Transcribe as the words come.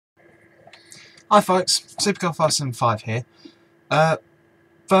Hi folks, Superacr575 here.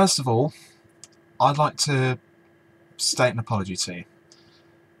 First of all, I'd like to state an apology to you.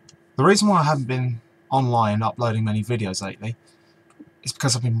 The reason why I haven't been online uploading many videos lately is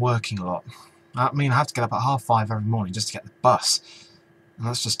because I've been working a lot. I mean, I have to get up at 5:30 every morning just to get the bus, and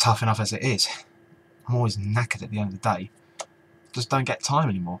that's just tough enough as it is. I'm always knackered at the end of the day. Just don't get time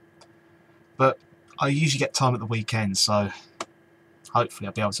anymore. But I usually get time at the weekend, so hopefully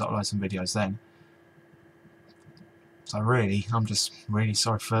I'll be able to upload some videos then. So really, I'm just really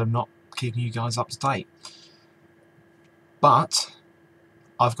sorry for not keeping you guys up to date. But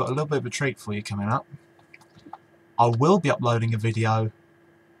I've got a little bit of a treat for you coming up. I will be uploading a video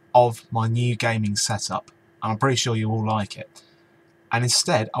of my new gaming setup, and I'm pretty sure you all like it. And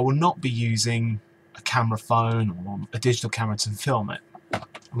instead, I will not be using a camera phone or a digital camera to film it.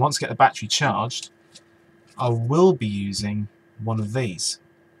 And once I get the battery charged, I will be using one of these.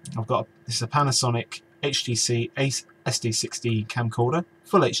 This is a Panasonic HTC SD60 camcorder,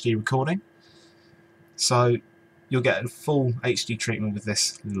 full HD recording. So you'll get a full HD treatment with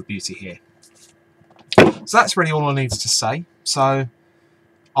this little beauty here. So that's really all I needed to say. So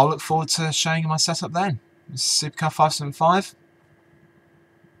I'll look forward to showing you my setup then. This is Superacr575.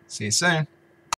 See you soon.